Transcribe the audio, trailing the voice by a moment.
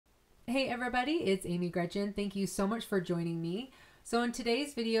Hey everybody, it's Amy Gretchen. Thank you so much for joining me. So in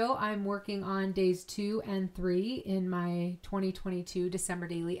today's video, I'm working on days 2 and 3 in my 2022 December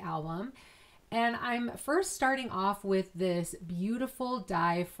Daily album. And I'm first starting off with this beautiful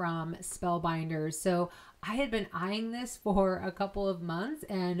die from Spellbinders. So I had been eyeing this for a couple of months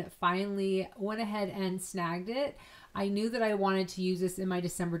and finally went ahead and snagged it. I knew that I wanted to use this in my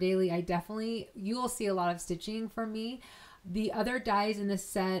December Daily. You will see a lot of stitching from me. The other dies in this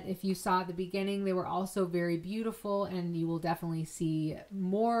set, if you saw at the beginning, they were also very beautiful, and you will definitely see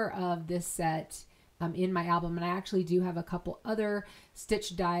more of this set in my album. And I actually do have a couple other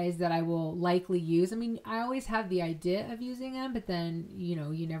stitch dies that I will likely use. I mean, I always have the idea of using them, but then, you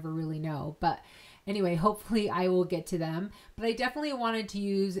know, you never really know. But anyway, hopefully I will get to them. But I definitely wanted to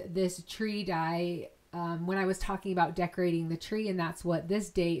use this tree die when I was talking about decorating the tree, and that's what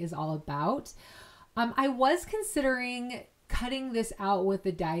this day is all about. I was considering cutting this out with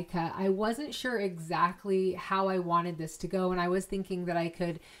the die cut. I wasn't sure exactly how I wanted this to go, and I was thinking that I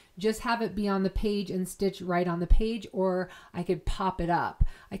could just have it be on the page and stitch right on the page, or I could pop it up.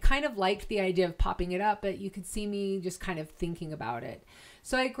 I kind of liked the idea of popping it up, but you could see me just kind of thinking about it.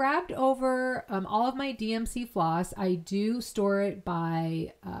 So I grabbed over all of my DMC floss. I do store it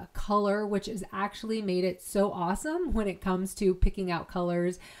by color, which has actually made it so awesome when it comes to picking out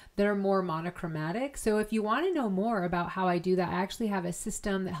colors that are more monochromatic. So if you want to know more about how I do that, I actually have a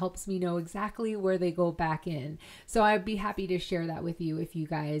system that helps me know exactly where they go back in. So I'd be happy to share that with you if you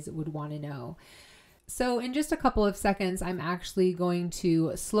guys would want to know. So in just a couple of seconds, I'm actually going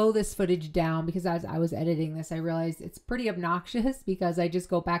to slow this footage down because as I was editing this, I realized it's pretty obnoxious because I just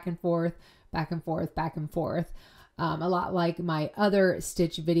go back and forth, back and forth, back and forth. A lot like my other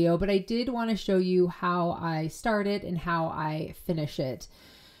stitch video, but I did want to show you how I start it and how I finish it.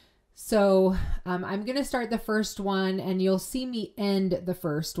 So I'm going to start the first one and you'll see me end the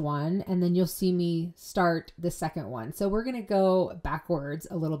first one and then you'll see me start the second one. So we're going to go backwards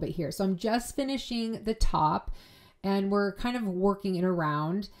a little bit here. So I'm just finishing the top and we're kind of working it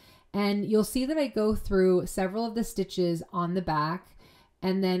around, and you'll see that I go through several of the stitches on the back,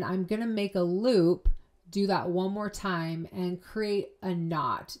 and then I'm going to make a loop, do that one more time and create a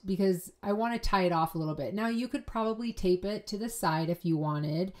knot because I want to tie it off a little bit. Now you could probably tape it to the side if you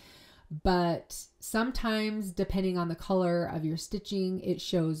wanted, but sometimes depending on the color of your stitching, it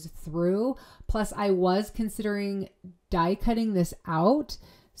shows through. Plus I was considering die cutting this out.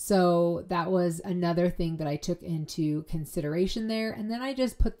 So that was another thing that I took into consideration there. And then I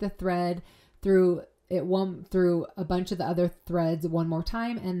just put the thread through a bunch of the other threads one more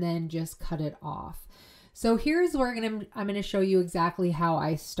time and then just cut it off. So here's where I'm going to show you exactly how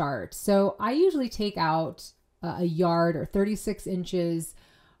I start. So I usually take out a yard or 36 inches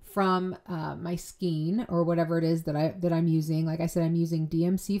from my skein or whatever it is that I'm using. Like I said, I'm using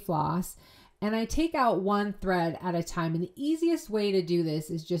DMC floss, and I take out one thread at a time. And the easiest way to do this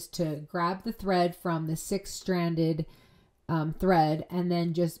is just to grab the thread from the 6-stranded thread and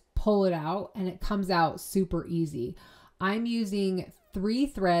then just pull it out, and it comes out super easy. I'm using 3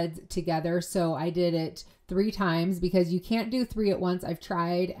 threads together, so I did it 3 times because you can't do 3 at once. I've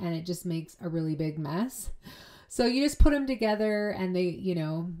tried and it just makes a really big mess. So you just put them together and they,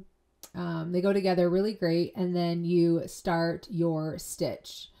 they go together really great. And then you start your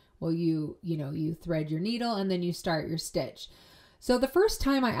stitch. Well, you thread your needle and then you start your stitch. So the first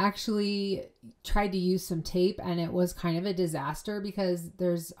time I actually tried to use some tape, and it was kind of a disaster because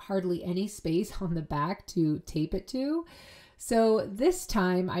there's hardly any space on the back to tape it to. So this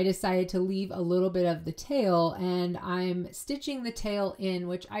time I decided to leave a little bit of the tail, and I'm stitching the tail in,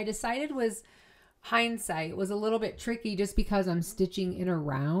 which I decided was hindsight was a little bit tricky just because I'm stitching in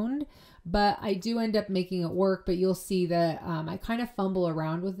around, but I do end up making it work. But you'll see that I kind of fumble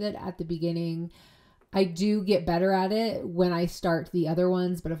around with it at the beginning. I do get better at it when I start the other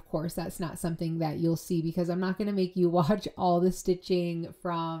ones, but of course that's not something that you'll see because I'm not going to make you watch all the stitching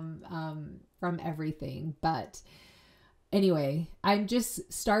from everything. But anyway, I'm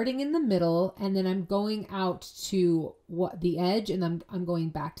just starting in the middle, and then I'm going out to the edge, and I'm going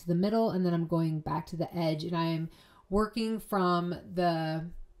back to the middle, and then I'm going back to the edge, and I'm working from the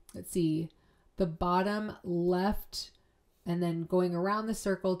bottom left and then going around the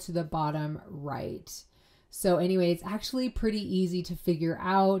circle to the bottom right. So anyway, it's actually pretty easy to figure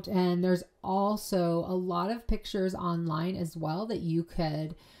out, and there's also a lot of pictures online as well that you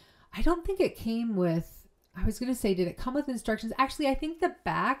could, I don't think it came with, I was going to say, did it come with instructions? Actually, I think the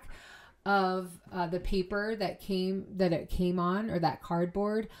back of the paper that it came on, or that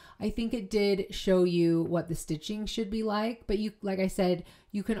cardboard, I think it did show you what the stitching should be like. But you, like I said,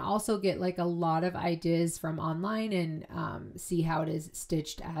 you can also get like a lot of ideas from online and see how it is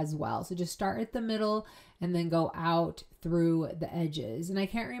stitched as well. So just start at the middle and then go out through the edges. And I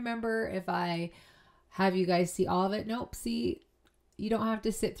can't remember if I have you guys see all of it. Nope. See, you don't have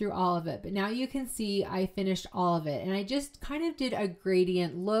to sit through all of it, but now you can see I finished all of it. And I just kind of did a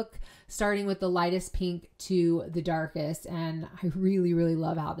gradient look, starting with the lightest pink to the darkest. And I really, really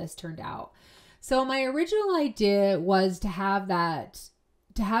love how this turned out. So my original idea was to have my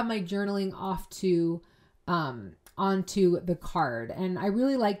journaling off to, onto the card. And I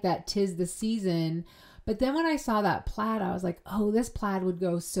really like that 'tis the season. But then when I saw that plaid, I was like, oh, this plaid would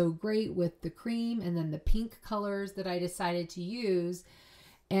go so great with the cream and then the pink colors that I decided to use.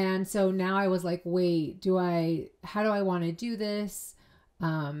 And so now I was like, wait, how do I want to do this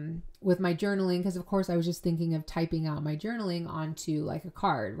with my journaling? Because of course I was just thinking of typing out my journaling onto like a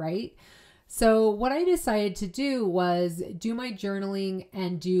card, right? So what I decided to do was do my journaling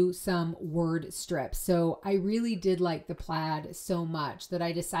and do some word strips. So I really did like the plaid so much that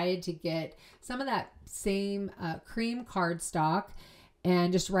I decided to get some of that same cream cardstock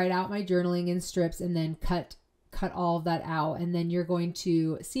and just write out my journaling in strips and then cut all of that out. And then you're going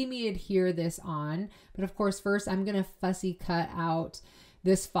to see me adhere this on. But of course, first I'm going to fussy cut out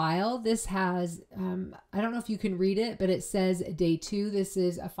this file. This has, I don't know if you can read it, but it says day 2. This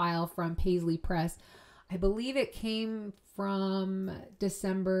is a file from Paislee Press. I believe it came from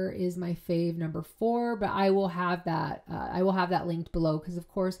December is my fave number 4, but I will have that linked below because of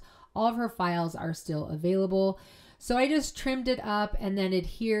course all of her files are still available. So I just trimmed it up and then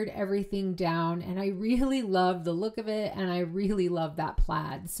adhered everything down, and I really loved the look of it, and I really loved that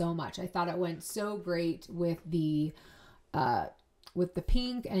plaid so much. I thought it went so great with the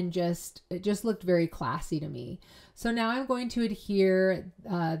pink, and it just looked very classy to me. So now I'm going to adhere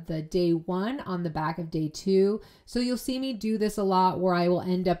the day 1 on the back of day 2. So you'll see me do this a lot where I will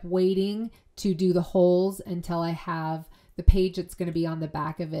end up waiting to do the holes until I have the page that's going to be on the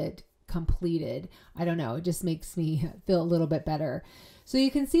back of it completed. I don't know, it just makes me feel a little bit better. So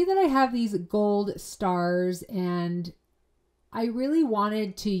you can see that I have these gold stars, and I really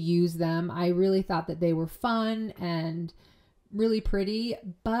wanted to use them. I really thought that they were fun and really pretty,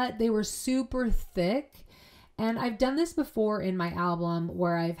 but they were super thick. And I've done this before in my album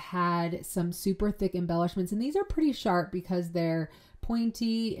where I've had some super thick embellishments, and these are pretty sharp because they're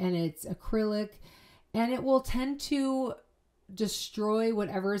pointy and it's acrylic, and it will tend to destroy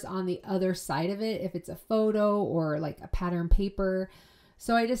whatever's on the other side of it if it's a photo or like a pattern paper.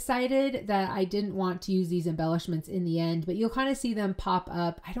 So I decided that I didn't want to use these embellishments in the end, but you'll kind of see them pop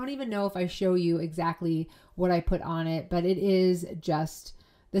up. I don't even know if I show you exactly what I put on it, but it is just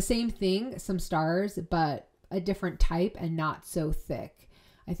the same thing, some stars, but a different type and not so thick.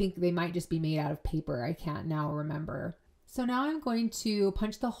 I think they might just be made out of paper. I can't now remember. So now I'm going to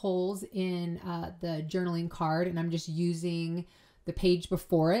punch the holes in the journaling card, and I'm just using the page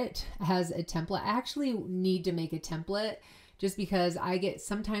before it as a template. I actually need to make a template just because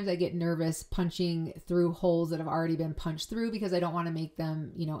sometimes I get nervous punching through holes that have already been punched through because I don't want to make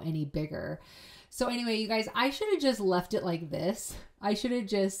them, any bigger. So anyway, you guys, I should have just left it like this. I should have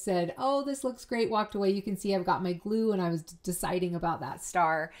just said, oh, this looks great, walked away. You can see I've got my glue, and I was deciding about that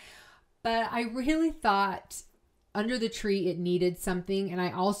star. But I really thought under the tree it needed something, and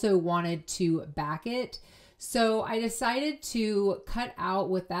I also wanted to back it. So I decided to cut out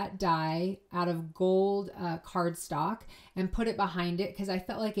with that die out of gold cardstock and put it behind it because I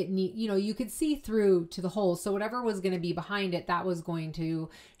felt like you could see through to the hole. So whatever was going to be behind it, that was going to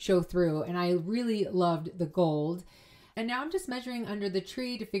show through. And I really loved the gold. And now I'm just measuring under the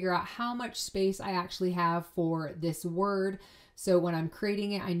tree to figure out how much space I actually have for this word. So when I'm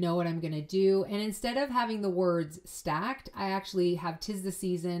creating it, I know what I'm going to do. And instead of having the words stacked, I actually have 'tis the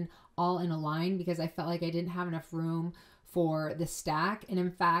season all in a line because I felt like I didn't have enough room for the stack. And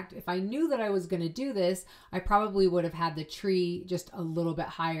in fact, if I knew that I was going to do this, I probably would have had the tree just a little bit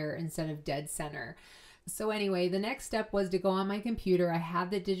higher instead of dead center. So anyway, the next step was to go on my computer. I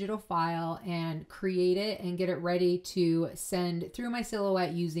had the digital file and create it and get it ready to send through my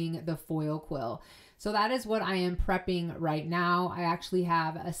silhouette using the foil quill. So that is what I am prepping right now. I actually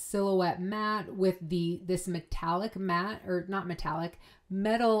have a silhouette mat with this metallic mat, or not metallic,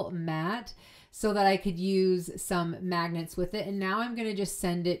 metal mat, so that I could use some magnets with it. And now I'm going to just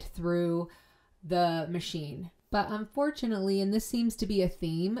send it through the machine. But unfortunately, and this seems to be a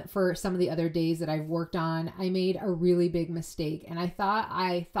theme for some of the other days that I've worked on, I made a really big mistake. And I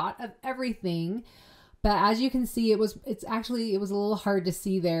thought of everything, But as you can see, it was a little hard to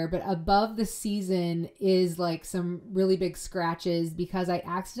see there, but above the season is like some really big scratches because I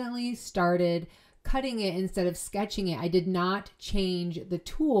accidentally started cutting it instead of sketching it. I did not change the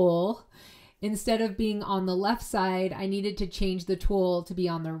tool. Instead of being on the left side, I needed to change the tool to be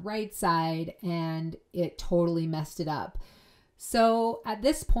on the right side, and it totally messed it up. So at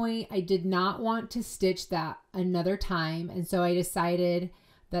this point, I did not want to stitch that another time. And so I decided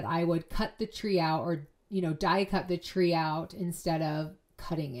that I would cut the tree out, or, die cut the tree out instead of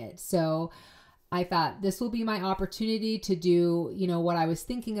cutting it. So I thought this will be my opportunity to do, what I was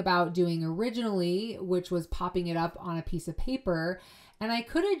thinking about doing originally, which was popping it up on a piece of paper. And I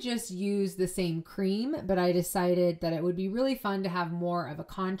could have just used the same cream, but I decided that it would be really fun to have more of a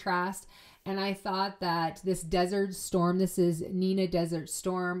contrast. And I thought that this Desert Storm, this is Nina Desert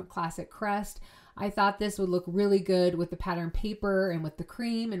Storm Classic Crest, I thought this would look really good with the pattern paper and with the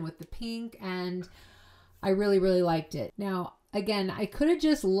cream and with the pink, and I really, really liked it. Now, again, I could have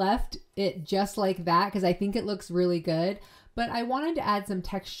just left it just like that because I think it looks really good, but I wanted to add some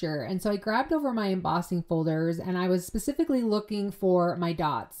texture. And so I grabbed over my embossing folders and I was specifically looking for my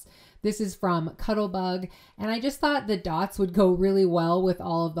dots. This is from Cuttlebug, and I just thought the dots would go really well with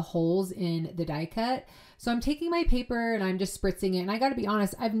all of the holes in the die cut. So I'm taking my paper and I'm just spritzing it. And I got to be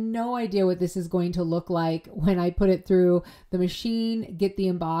honest, I have no idea what this is going to look like when I put it through the machine, get the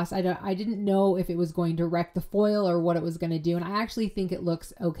emboss. I didn't know if it was going to wreck the foil or what it was going to do. And I actually think it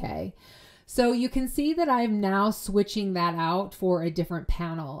looks okay. So you can see that I'm now switching that out for a different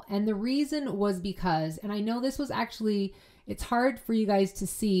panel. And the reason was because, and I know this was actually, it's hard for you guys to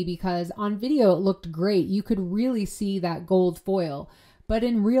see because on video it looked great. You could really see that gold foil. But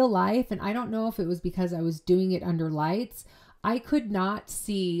in real life, and I don't know if it was because I was doing it under lights, I could not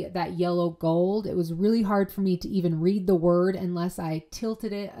see that yellow gold. It was really hard for me to even read the word unless I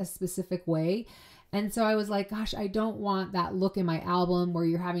tilted it a specific way. And so I was like, gosh, I don't want that look in my album where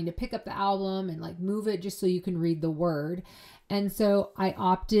you're having to pick up the album and like move it just so you can read the word. And so I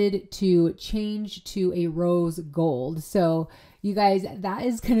opted to change to a rose gold. So you guys, that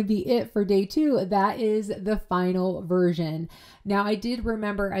is going to be it for day 2. That is the final version. Now I did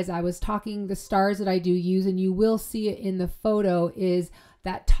remember as I was talking, the stars that I do use, and you will see it in the photo, is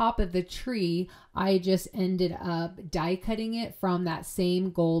that top of the tree. I just ended up die cutting it from that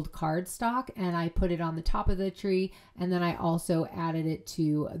same gold cardstock, and I put it on the top of the tree, and then I also added it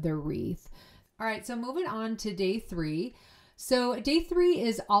to the wreath. All right, so moving on to day 3. So day 3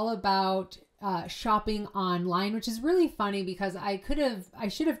 is all about shopping online, which is really funny because I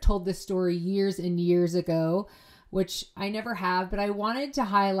should have told this story years and years ago, which I never have, but I wanted to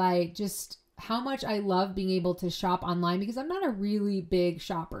highlight just how much I love being able to shop online because I'm not a really big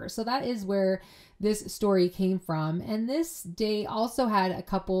shopper. So that is where this story came from. And this day also had a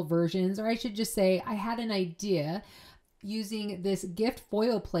couple versions, or I should just say I had an idea using this gift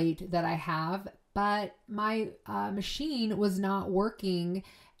foil plate that I have, but my machine was not working.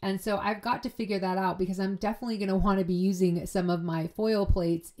 And so I've got to figure that out because I'm definitely going to want to be using some of my foil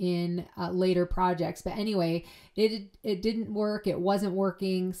plates in later projects. But anyway, it didn't work. It wasn't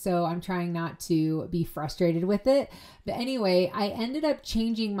working. So I'm trying not to be frustrated with it. But anyway, I ended up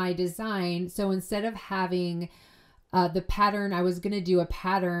changing my design. So instead of having the pattern, I was going to do a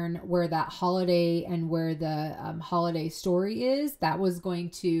pattern where that holiday and where the holiday story is, that was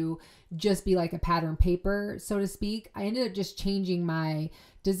going to just be like a pattern paper, so to speak. I ended up just changing my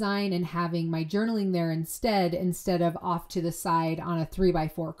design and having my journaling there instead of off to the side on a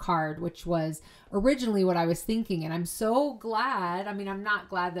 3x4 card, which was originally what I was thinking. And I'm so glad. I mean, I'm not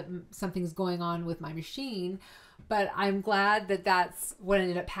glad that something's going on with my machine, but I'm glad that that's what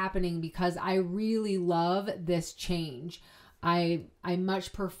ended up happening because I really love this change. I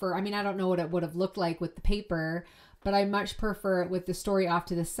much prefer, I mean, I don't know what it would have looked like with the paper, but I much prefer it with the story off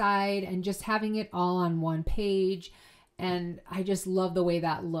to the side and just having it all on one page. And I just love the way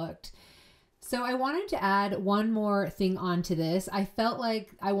that looked. So I wanted to add one more thing onto this. I felt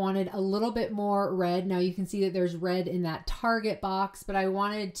like I wanted a little bit more red. Now you can see that there's red in that Target box, but I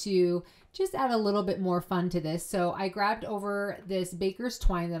wanted to just add a little bit more fun to this. So I grabbed over this baker's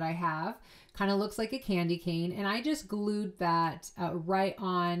twine that I have, kind of looks like a candy cane, and I just glued that right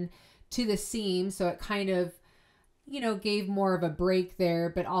on to the seam. So it kind of, gave more of a break there,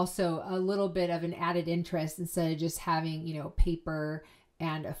 but also a little bit of an added interest instead of just having, paper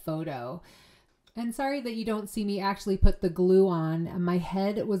and a photo. And sorry that you don't see me actually put the glue on. My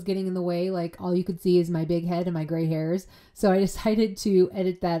head was getting in the way. Like all you could see is my big head and my gray hairs. So I decided to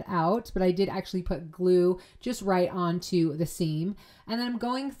edit that out, but I did actually put glue just right onto the seam. And then I'm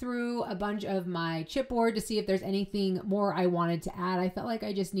going through a bunch of my chipboard to see if there's anything more I wanted to add. I felt like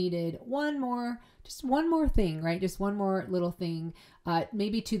I just needed just one more thing, right? Just one more little thing,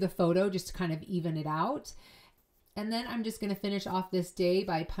 maybe to the photo, just to kind of even it out. And then I'm just going to finish off this day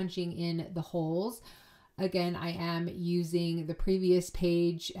by punching in the holes. Again, I am using the previous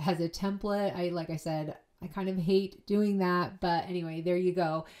page as a template. Like I said, I kind of hate doing that, but anyway, there you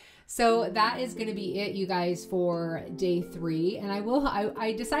go. So that is going to be it, you guys, for day 3. And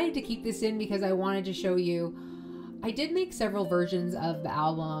I decided to keep this in because I wanted to show you, I did make several versions of the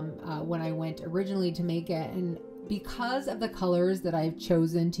album when I went originally to make it. And because of the colors that I've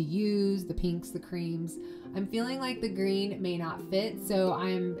chosen to use, the pinks, the creams, I'm feeling like the green may not fit. So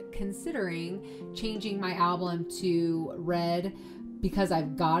I'm considering changing my album to red because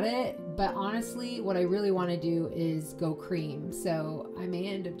I've got it. But honestly, what I really want to do is go cream. So I may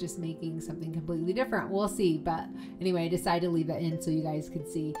end up just making something completely different. We'll see. But anyway, I decided to leave that in so you guys could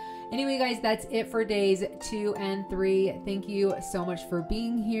see. Anyway, guys, that's it for days 2 and 3. Thank you so much for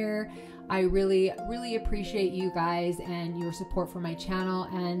being here. I really, really appreciate you guys and your support for my channel.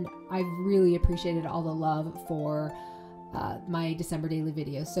 And I've really appreciated all the love for my December daily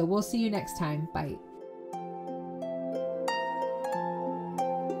videos. So we'll see you next time. Bye.